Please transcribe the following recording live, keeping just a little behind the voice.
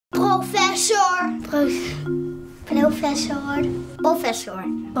Professor. Professor. Professor.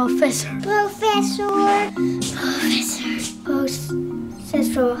 Professor. Professor.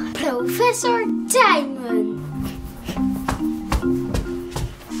 Professor. Professor Tijmen.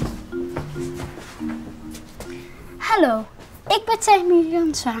 Hallo, ik ben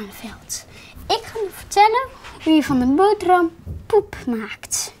Tijmen Zwaneveld. Ik ga je vertellen hoe je van een boterham poep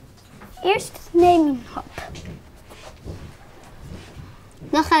maakt. Eerst neem je een hap.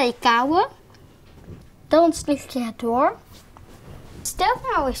 Dan ga je kauwen. Dan slik je het door. Stel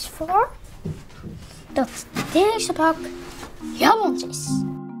nou eens voor dat deze bak jouw mond is.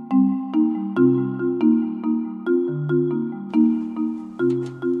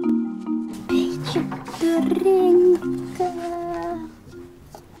 Beetje drinken.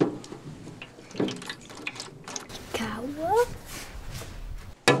 Kauwen.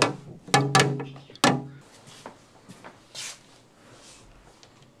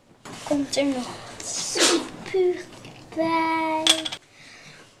 Komt er nog wat spuug bij?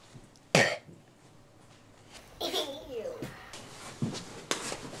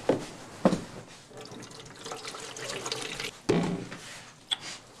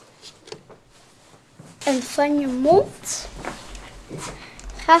 En van je mond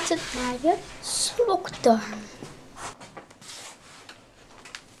gaat het naar je slokdarm.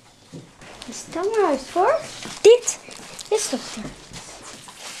 Dus stel maar eens voor, dit is slokdarm.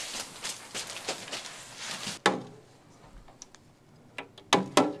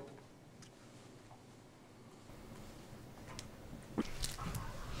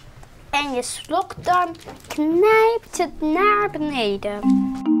 En je slokdarm knijpt het naar beneden.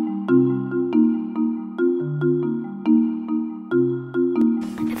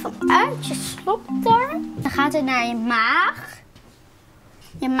 En vanuit je slokdarm dan gaat het naar je maag.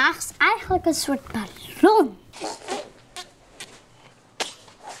 Je maag is eigenlijk een soort ballon.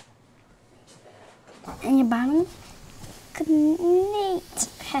 En je ballon kneedt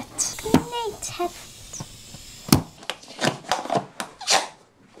het.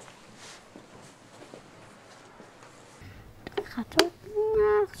 Gaat er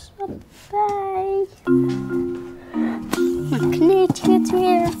naags wat bij. Dan kneed je het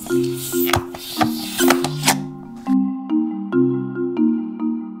weer.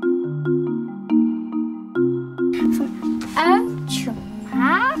 Vanuit je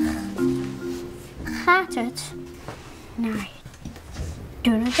maag gaat het naar je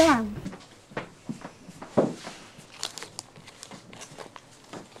dunne darm.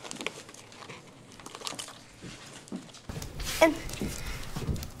 En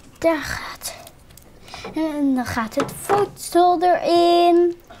daar gaat. En dan gaat het voedsel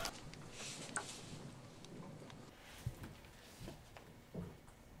erin.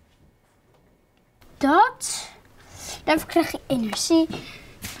 Daarvoor krijg je energie. Dan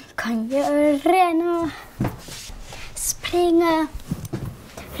kan je rennen, springen,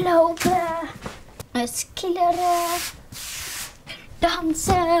 lopen, skileren,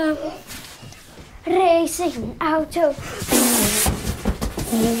 dansen, racen in een auto.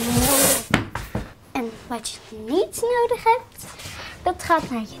 En wat je niet nodig hebt, dat gaat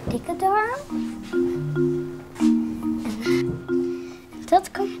naar je dikke darm. En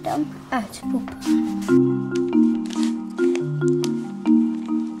dat kan je dan uitpoepen.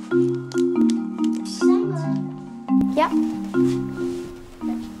 Ja.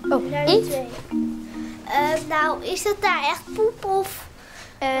 Oh, één. Nou, is dat daar echt poep of?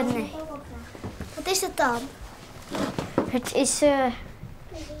 Nee. Wat is het dan? Het is,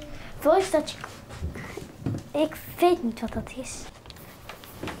 wat is dat? Ik weet niet wat dat is.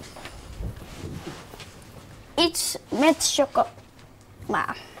 Iets met chocola.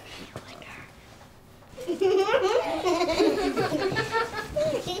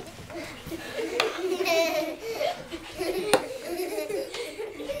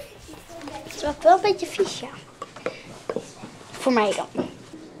 Het smaakt wel een beetje vies, ja. Voor mij dan.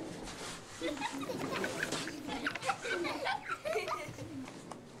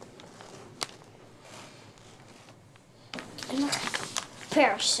 En dan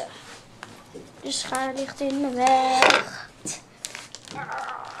persen. De schaar ligt in de weg.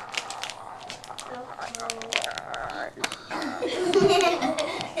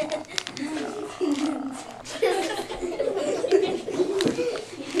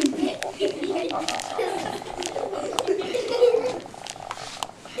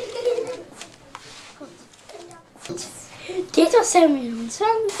 Dit was Jan-Willem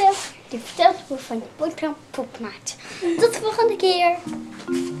die vertelt hoe van je boterham poep maakt. Tot de volgende keer.